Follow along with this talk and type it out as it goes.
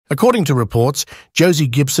According to reports, Josie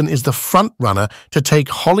Gibson is the frontrunner to take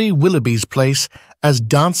Holly Willoughby's place as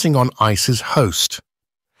Dancing on Ice's host.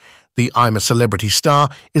 The I'm a Celebrity star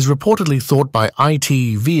is reportedly thought by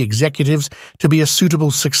ITV executives to be a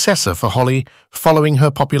suitable successor for Holly following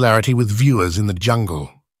her popularity with viewers in the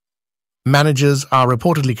jungle. Managers are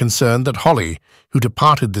reportedly concerned that Holly, who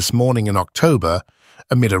departed this morning in October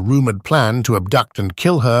amid a rumoured plan to abduct and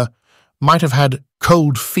kill her, might have had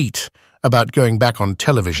cold feet about going back on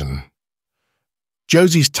television.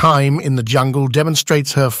 Josie's time in the jungle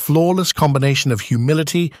demonstrates her flawless combination of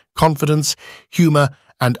humility, confidence, humour,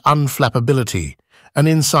 and unflappability. An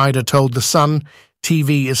insider told The Sun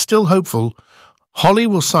TV is still hopeful Holly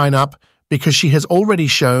will sign up because she has already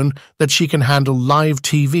shown that she can handle live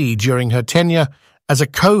TV during her tenure as a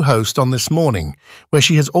co-host on This Morning, where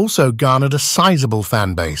she has also garnered a sizable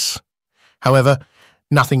fan base. However,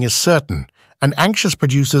 nothing is certain, and anxious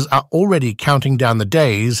producers are already counting down the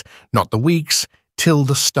days, not the weeks, till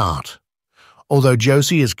the start. Although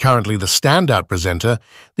Josie is currently the standout presenter,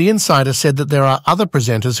 the insider said that there are other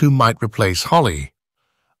presenters who might replace Holly.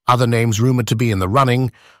 Other names rumoured to be in the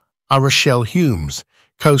running are Rochelle Humes,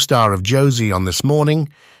 co-star of Josie on This Morning,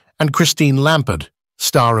 and Christine Lampard,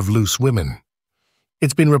 star of Loose Women.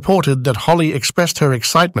 It's been reported that Holly expressed her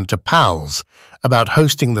excitement to pals about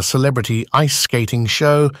hosting the celebrity ice skating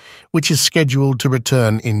show, which is scheduled to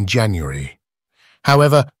return in January.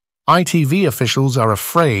 However, ITV officials are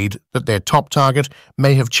afraid that their top target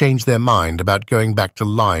may have changed their mind about going back to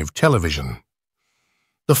live television.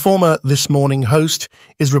 The former This Morning host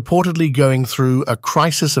is reportedly going through a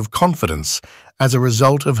crisis of confidence as a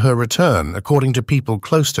result of her return, according to people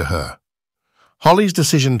close to her. Holly's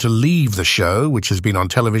decision to leave the show, which has been on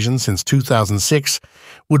television since 2006,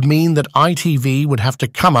 would mean that ITV would have to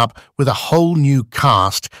come up with a whole new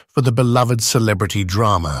cast for the beloved celebrity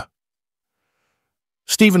drama.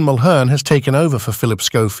 Stephen Mulhern has taken over for Philip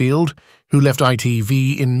Schofield, who left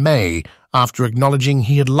ITV in May after acknowledging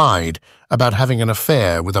he had lied about having an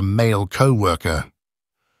affair with a male co-worker.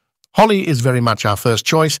 Holly is very much our first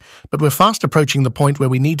choice, but we're fast approaching the point where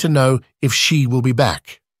we need to know if she will be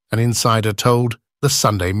back, an insider told the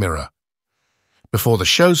Sunday Mirror. Before the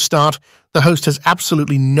shows start, the host has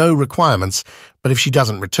absolutely no requirements, but if she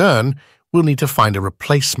doesn't return, we'll need to find a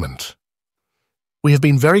replacement. We have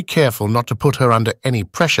been very careful not to put her under any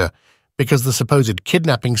pressure because the supposed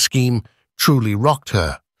kidnapping scheme truly rocked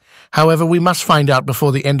her. However, we must find out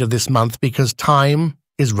before the end of this month because time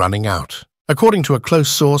is running out. According to a close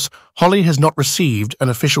source, Holly has not received an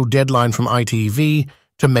official deadline from ITV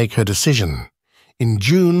to make her decision. In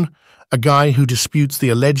June, a guy who disputes the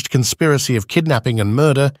alleged conspiracy of kidnapping and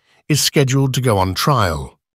murder is scheduled to go on trial.